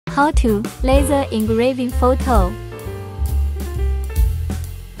How to laser engraving photo.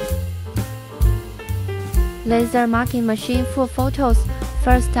 Laser marking machine for photos.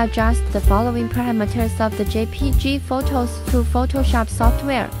 First, adjust the following parameters of the JPG photos through Photoshop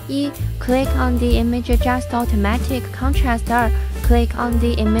software. E. Click on the image, adjust automatic contrast. R. Click on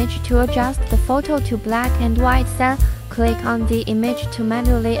the image to adjust the photo to black and white. 3. Click on the image to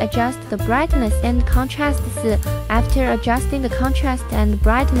manually adjust the brightness and contrast. 4. After adjusting the contrast and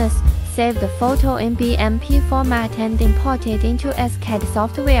brightness, save the photo in BMP format and import it into Ezcad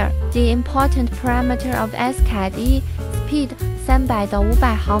software. The important parameter of Ezcad is speed 300到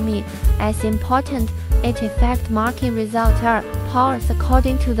500毫米. As important, it effect marking result. 2. Powers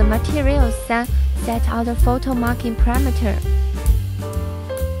according to the materials. 3. Set other photo marking parameter.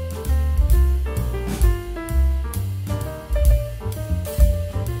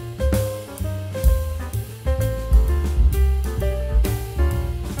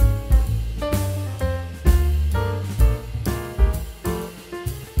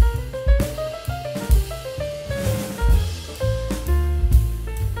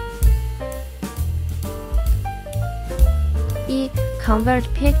 E. Convert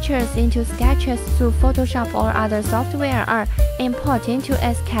pictures into sketches through Photoshop or other software. R. Import into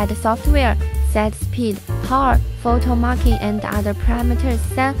Ezcad software. Set speed, power, photo marking and other parameters.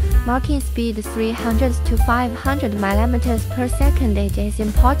 3. Marking speed 300 to 500 mm per second. It is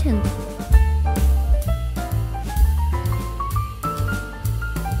important.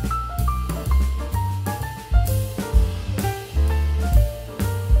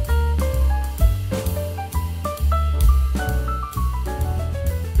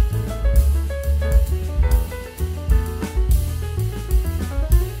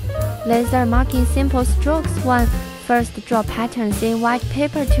 Laser marking simple strokes. 1. First, draw patterns in white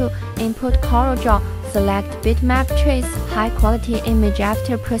paper. 2. Input CorelDRAW. Select bitmap trace, high quality image.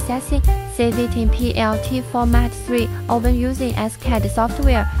 After processing, save it in PLT format. 3. Open using Ezcad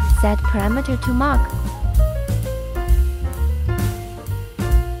software. Set parameter to mark.